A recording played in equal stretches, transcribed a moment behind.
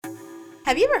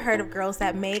Have you ever heard of Girls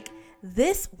That Make?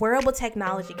 This wearable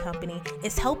technology company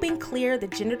is helping clear the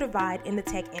gender divide in the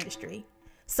tech industry.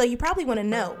 So you probably want to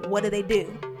know, what do they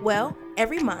do? Well,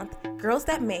 every month, Girls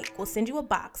That Make will send you a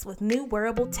box with new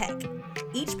wearable tech.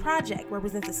 Each project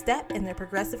represents a step in their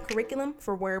progressive curriculum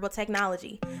for wearable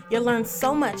technology. You'll learn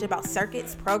so much about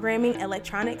circuits, programming,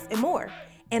 electronics, and more.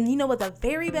 And you know what the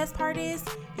very best part is?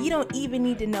 You don't even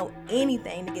need to know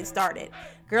anything to get started.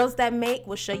 Girls That Make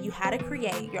will show you how to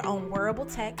create your own wearable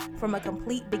tech from a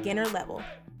complete beginner level.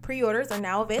 Pre-orders are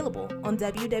now available on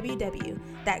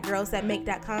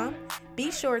www.girlsthatmake.com.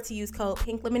 Be sure to use code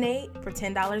Pink Lemonade for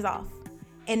 $10 off.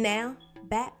 And now,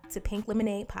 back to Pink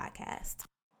Lemonade Podcast.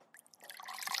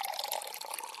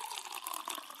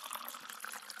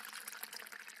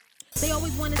 They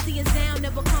always want to see us down,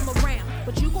 never come around.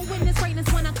 But you gon' witness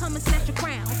greatness when I come and snatch your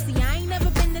crown. See, I ain't never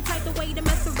been the type of way to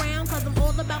mess around, cause I'm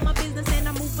all about my business and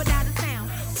I move without a sound.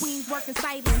 Queens working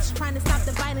silence, trying to stop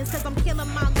the violence, cause I'm killing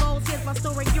my goals. Here's my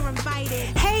story, you're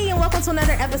invited. Hey, and welcome to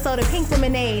another episode of Pink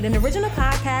Lemonade, an original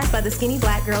podcast by the Skinny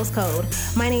Black Girls Code.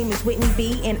 My name is Whitney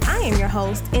B, and I am your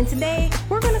host. And today,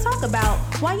 we're going to talk about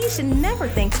why you should never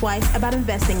think twice about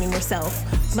investing in yourself.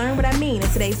 Learn what I mean in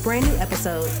today's brand new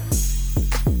episode.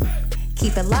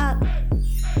 Keep it locked.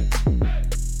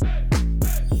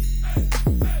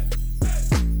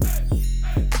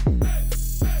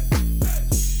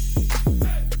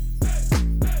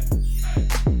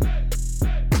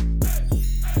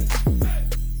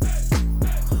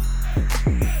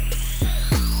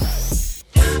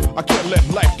 I can't let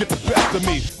life get the best of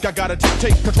me. I gotta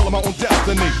take control of my own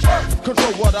destiny.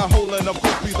 Control what I hold and of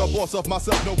course be the boss of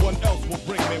myself. No one else will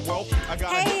bring me wealth.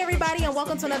 Hey everybody, and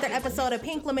welcome to another episode of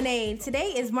Pink Lemonade. Today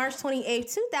is March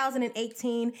 28th,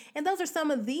 2018, and those are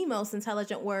some of the most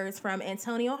intelligent words from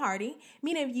Antonio Hardy.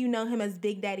 Many of you know him as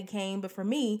Big Daddy Kane, but for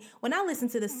me, when I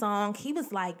listened to the song, he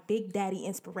was like Big Daddy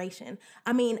inspiration.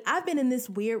 I mean, I've been in this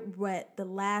weird rut the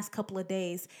last couple of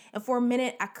days, and for a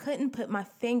minute, I couldn't put my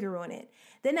finger on it.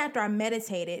 Then after I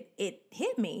meditated, it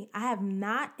hit me. I have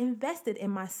not invested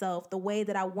in myself the way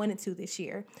that I wanted to this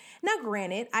year. Now,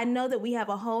 granted, I know that we have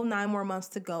a whole 9 more months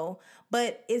to go,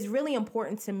 but it's really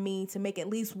important to me to make at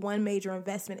least one major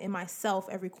investment in myself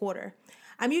every quarter.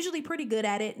 I'm usually pretty good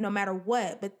at it no matter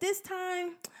what, but this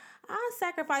time, I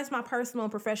sacrificed my personal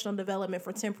and professional development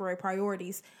for temporary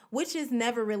priorities, which is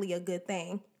never really a good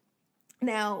thing.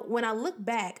 Now, when I look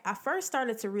back, I first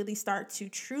started to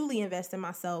truly invest in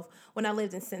myself when I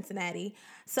lived in Cincinnati.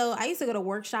 So I used to go to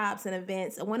workshops and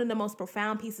events, and one of the most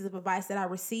profound pieces of advice that I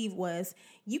received was,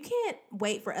 you can't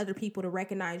wait for other people to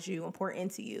recognize you and pour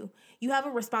into you. You have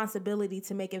a responsibility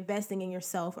to make investing in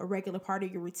yourself a regular part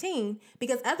of your routine,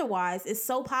 because otherwise it's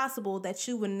so possible that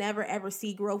you will never ever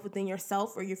see growth within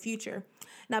yourself or your future.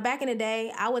 Now, back in the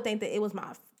day, I would think that it was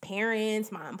my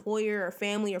parents, my employer, or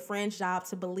family or friends' job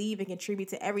to believe and contribute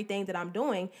to everything that I'm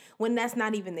doing, when that's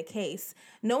not even the case.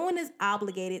 No one is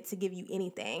obligated to give you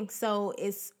anything. So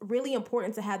it's really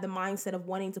important to have the mindset of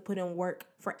wanting to put in work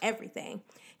for everything.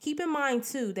 Keep in mind,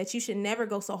 too, that you should never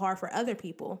go so hard for other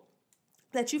people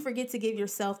that you forget to give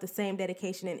yourself the same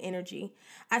dedication and energy.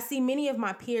 I see many of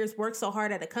my peers work so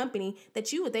hard at a company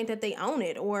that you would think that they own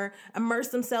it, or immerse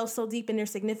themselves so deep in their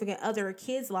significant other or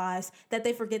kids' lives that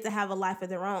they forget to have a life of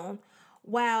their own.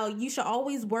 While you should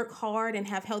always work hard and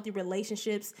have healthy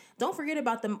relationships, don't forget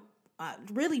about the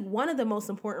really one of the most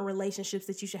important relationships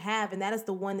that you should have, and that is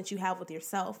the one that you have with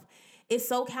yourself. It's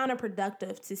so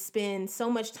counterproductive to spend so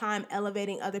much time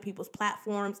elevating other people's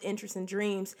platforms, interests, and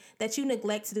dreams that you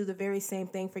neglect to do the very same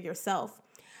thing for yourself.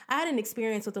 I had an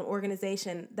experience with an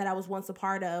organization that I was once a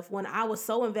part of when I was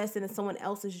so invested in someone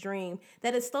else's dream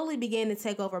that it slowly began to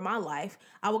take over my life.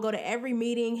 I would go to every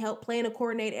meeting, help plan and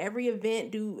coordinate every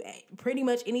event, do pretty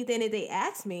much anything that they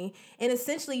asked me, and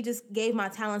essentially just gave my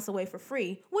talents away for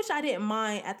free, which I didn't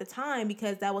mind at the time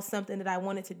because that was something that I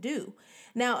wanted to do.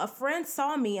 Now, a friend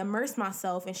saw me immerse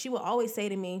myself, and she would always say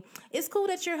to me, "It's cool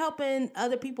that you're helping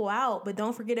other people out, but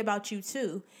don't forget about you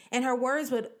too." And her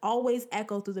words would always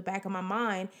echo through the back of my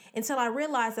mind until I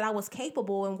realized that I was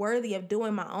capable and worthy of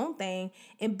doing my own thing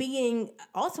and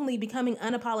ultimately becoming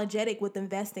unapologetic with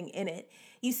investing in it.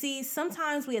 You see,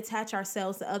 sometimes we attach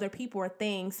ourselves to other people or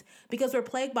things because we're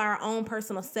plagued by our own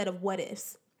personal set of what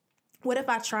ifs. What if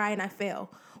I try and I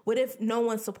fail? What if no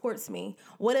one supports me?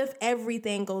 What if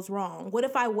everything goes wrong? What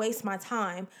if I waste my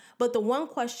time? But the one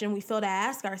question we fail to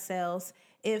ask ourselves,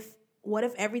 what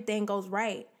if everything goes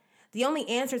right? The only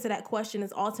answer to that question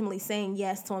is ultimately saying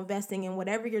yes to investing in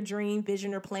whatever your dream,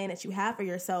 vision, or plan that you have for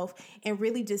yourself and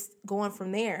really just going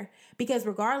from there. Because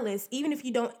regardless, even if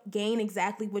you don't gain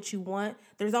exactly what you want,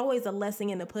 there's always a blessing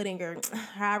in the pudding, or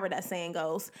however that saying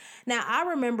goes. Now, I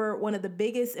remember one of the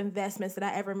biggest investments that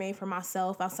I ever made for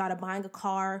myself outside of buying a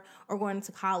car or going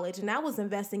to college, and that was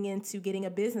investing into getting a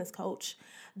business coach.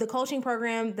 The coaching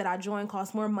program that I joined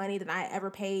cost more money than I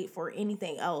ever paid for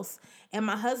anything else. And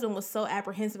my husband was so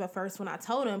apprehensive at first when I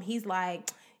told him. He's like,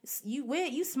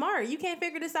 you smart. You can't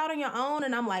figure this out on your own.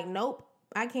 And I'm like, nope,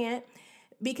 I can't.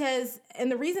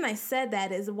 And the reason I said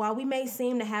that is while we may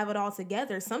seem to have it all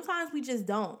together, sometimes we just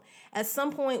don't. At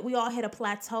some point, we all hit a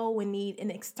plateau and need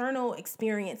an external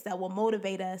experience that will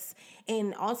motivate us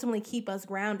and ultimately keep us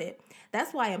grounded.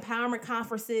 That's why empowerment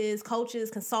conferences, coaches,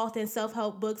 consultants,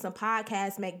 self-help books, and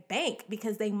podcasts make bank,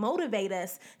 because they motivate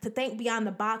us to think beyond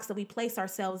the box that we place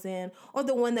ourselves in or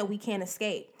the one that we can't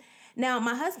escape. Now,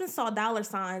 my husband saw dollar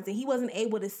signs and he wasn't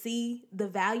able to see the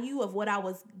value of what I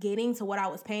was getting to what I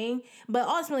was paying. But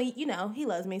ultimately, he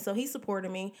loves me, so he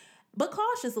supported me, but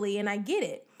cautiously, and I get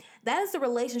it. That is the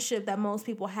relationship that most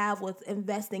people have with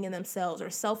investing in themselves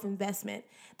or self-investment.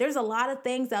 There's a lot of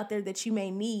things out there that you may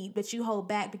need, but you hold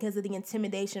back because of the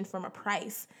intimidation from a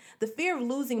price. The fear of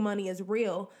losing money is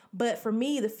real, but for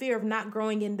me, the fear of not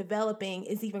growing and developing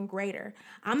is even greater.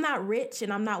 I'm not rich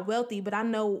and I'm not wealthy, but I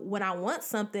know when I want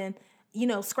something,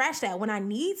 scratch that. When I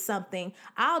need something,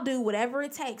 I'll do whatever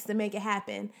it takes to make it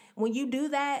happen. When you do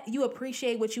that, you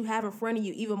appreciate what you have in front of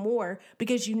you even more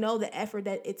because you know the effort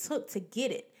that it took to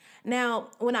get it. Now,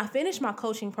 when I finished my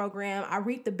coaching program, I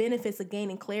reaped the benefits of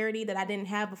gaining clarity that I didn't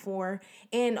have before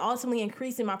and ultimately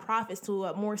increasing my profits to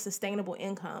a more sustainable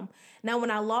income. Now,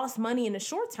 when I lost money in the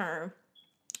short term,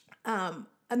 while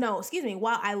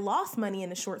I lost money in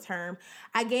the short term,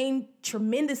 I gained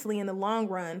tremendously in the long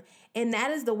run. And that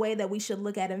is the way that we should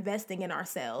look at investing in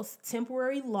ourselves.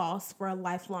 Temporary loss for a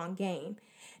lifelong gain.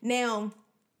 Now,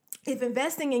 if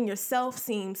investing in yourself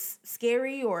seems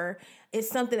scary or it's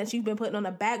something that you've been putting on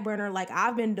the back burner like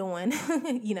I've been doing,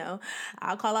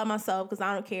 I'll call out myself because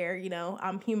I don't care.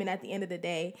 I'm human at the end of the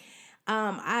day.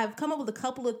 I've come up with a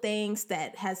couple of things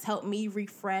that has helped me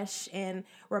refresh and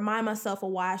remind myself of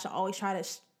why I should always try to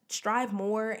strive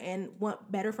more and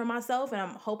want better for myself. And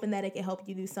I'm hoping that it can help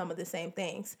you do some of the same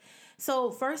things.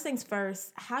 So first things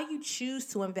first, how you choose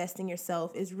to invest in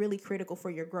yourself is really critical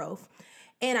for your growth.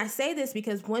 And I say this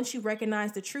because once you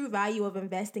recognize the true value of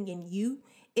investing in you,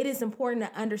 it is important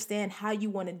to understand how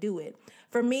you want to do it.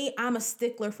 For me, I'm a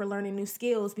stickler for learning new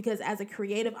skills because as a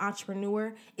creative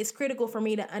entrepreneur, it's critical for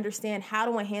me to understand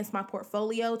how to enhance my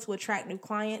portfolio to attract new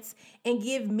clients and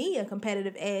give me a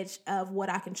competitive edge of what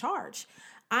I can charge.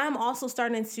 I'm also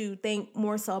starting to think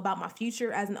more so about my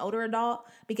future as an older adult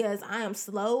because I am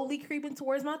slowly creeping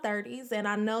towards my 30s, and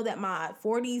I know that my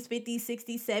 40s, 50s,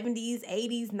 60s, 70s,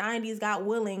 80s, 90s, God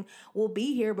willing, will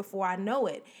be here before I know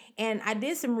it. And I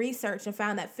did some research and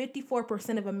found that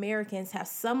 54% of Americans have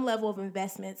some level of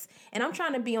investments, and I'm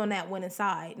trying to be on that winning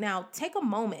side. Now, take a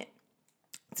moment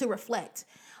to reflect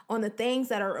on the things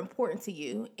that are important to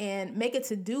you and make a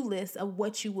to-do list of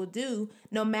what you will do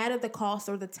no matter the cost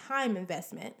or the time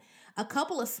investment. A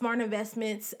couple of smart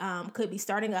investments could be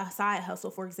starting a side hustle,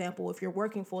 for example, if you're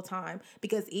working full-time,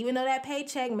 because even though that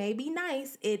paycheck may be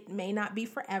nice, it may not be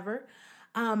forever.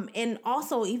 And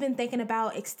also even thinking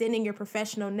about extending your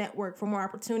professional network for more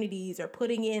opportunities or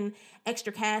putting in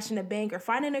extra cash in the bank or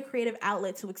finding a creative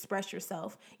outlet to express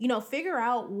yourself. Figure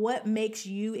out what makes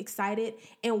you excited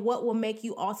and what will make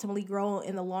you ultimately grow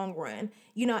in the long run.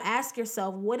 Ask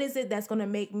yourself, what is it that's going to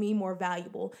make me more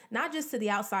valuable? Not just to the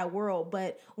outside world,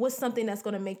 but what's something that's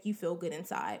going to make you feel good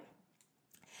inside?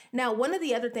 Now, one of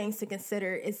the other things to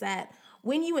consider is that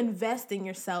when you invest in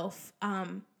yourself,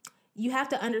 you have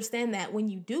to understand that when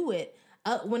you do it,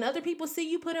 when other people see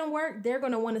you put in work, they're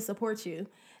going to want to support you.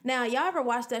 Now, y'all ever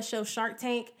watch that show Shark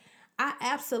Tank? I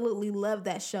absolutely love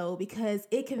that show because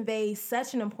it conveys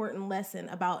such an important lesson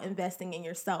about investing in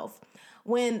yourself.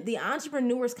 When the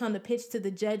entrepreneurs come to pitch to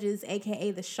the judges,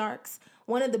 aka the sharks,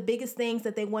 one of the biggest things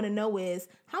that they want to know is,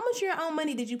 how much of your own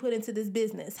money did you put into this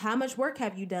business? How much work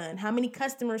have you done? How many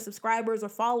customers, subscribers, or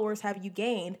followers have you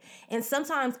gained? And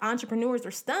sometimes entrepreneurs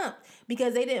are stumped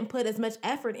because they didn't put as much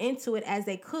effort into it as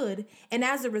they could. And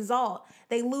as a result,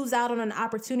 they lose out on an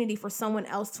opportunity for someone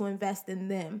else to invest in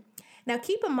them. Now,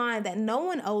 keep in mind that no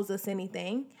one owes us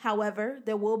anything. However,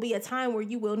 there will be a time where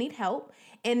you will need help,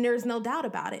 and there's no doubt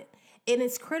about it. And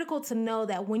it's critical to know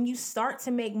that when you start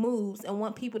to make moves and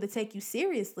want people to take you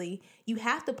seriously, you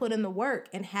have to put in the work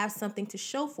and have something to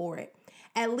show for it.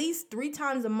 At least 3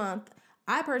 times a month,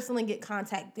 I personally get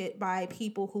contacted by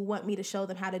people who want me to show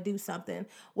them how to do something,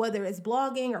 whether it's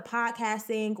blogging or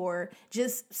podcasting or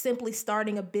just simply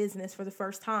starting a business for the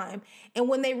first time. And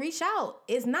when they reach out,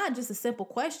 it's not just a simple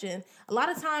question. A lot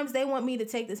of times they want me to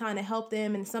take the time to help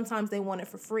them, and sometimes they want it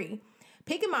for free.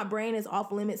 Picking my brain is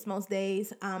off limits most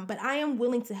days, but I am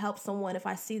willing to help someone if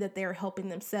I see that they're helping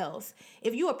themselves.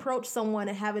 If you approach someone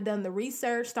and haven't done the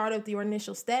research, start with your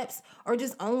initial steps, or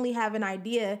just only have an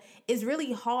idea, it's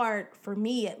really hard for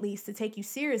me, at least, to take you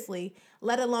seriously,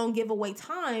 let alone give away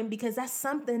time, because that's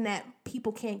something that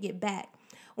people can't get back.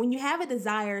 When you have a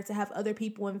desire to have other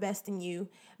people invest in you,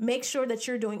 make sure that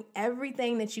you're doing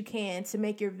everything that you can to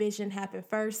make your vision happen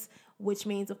first, which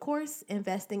means, of course,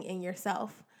 investing in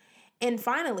yourself. And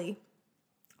finally,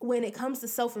 when it comes to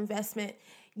self-investment,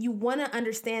 you want to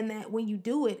understand that when you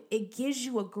do it, it gives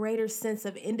you a greater sense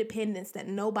of independence that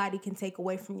nobody can take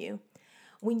away from you.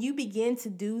 When you begin to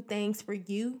do things for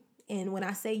you, and when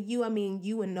I say you, I mean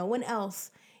you and no one else,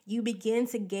 you begin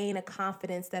to gain a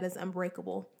confidence that is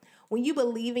unbreakable. When you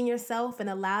believe in yourself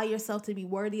and allow yourself to be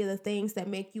worthy of the things that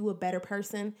make you a better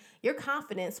person, your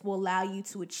confidence will allow you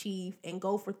to achieve and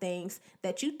go for things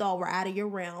that you thought were out of your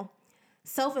realm.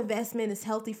 Self-investment is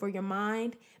healthy for your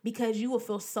mind because you will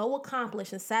feel so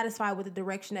accomplished and satisfied with the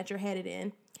direction that you're headed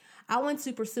in. I went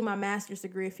to pursue my master's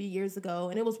degree a few years ago,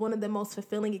 and it was one of the most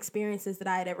fulfilling experiences that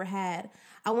I had ever had.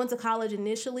 I went to college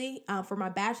initially for my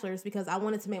bachelor's because I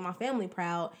wanted to make my family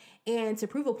proud and to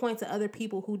prove a point to other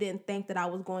people who didn't think that I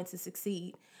was going to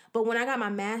succeed. But when I got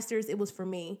my master's, it was for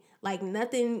me. Like,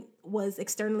 nothing was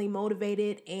externally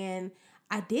motivated, and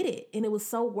I did it, and it was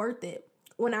so worth it.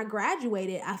 When I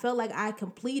graduated, I felt like I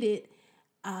completed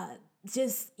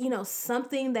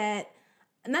something that,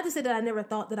 not to say that I never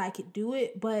thought that I could do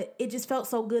it, but it just felt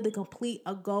so good to complete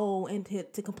a goal and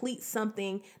to complete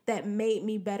something that made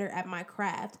me better at my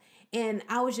craft. And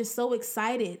I was just so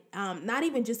excited, not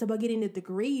even just about getting the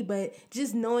degree, but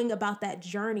just knowing about that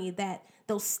journey, that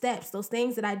those steps, those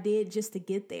things that I did just to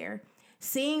get there.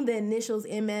 Seeing the initials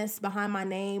MS behind my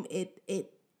name,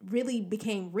 it really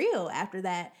became real after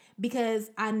that,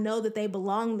 because I know that they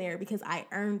belong there because I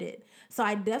earned it. So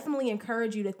I definitely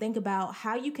encourage you to think about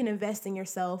how you can invest in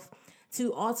yourself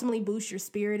to ultimately boost your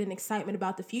spirit and excitement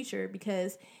about the future,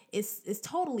 because it's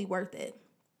totally worth it.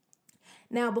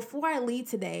 Now, before I leave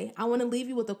today, I want to leave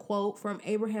you with a quote from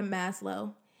Abraham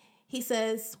Maslow. He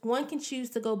says, "One can choose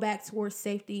to go back towards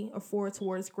safety or forward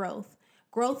towards growth.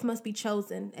 Growth must be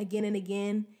chosen again and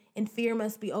again, and fear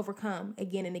must be overcome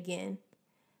again and again."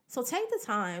 So take the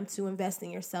time to invest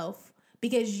in yourself,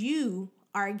 because you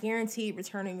are a guaranteed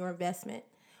return on your investment.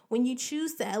 When you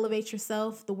choose to elevate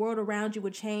yourself, the world around you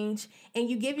will change, and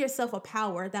you give yourself a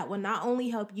power that will not only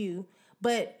help you,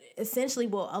 but essentially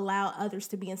will allow others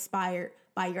to be inspired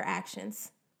by your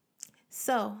actions.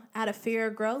 So, out of fear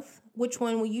of growth, which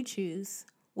one will you choose?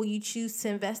 Will you choose to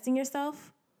invest in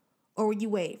yourself, or will you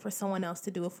wait for someone else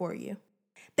to do it for you?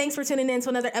 Thanks for tuning in to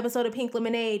another episode of Pink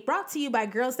Lemonade, brought to you by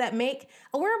Girls That Make,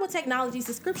 a wearable technology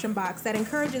subscription box that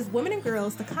encourages women and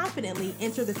girls to confidently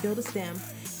enter the field of STEM.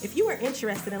 If you are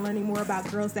interested in learning more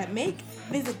about Girls That Make,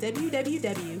 visit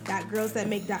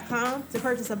www.girlsthatmake.com to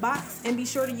purchase a box, and be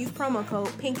sure to use promo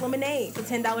code Pink Lemonade for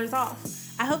 $10 off.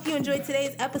 I hope you enjoyed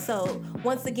today's episode.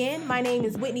 Once again, my name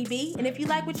is Whitney B, and if you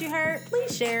like what you heard,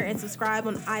 please share and subscribe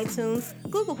on iTunes,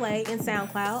 Google Play, and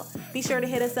SoundCloud. Be sure to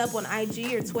hit us up on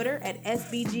IG or Twitter at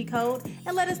SBG Code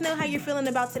and let us know how you're feeling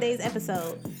about today's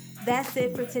episode. That's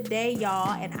it for today,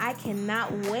 y'all, and I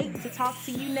cannot wait to talk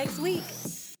to you next week.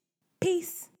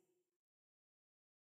 Peace.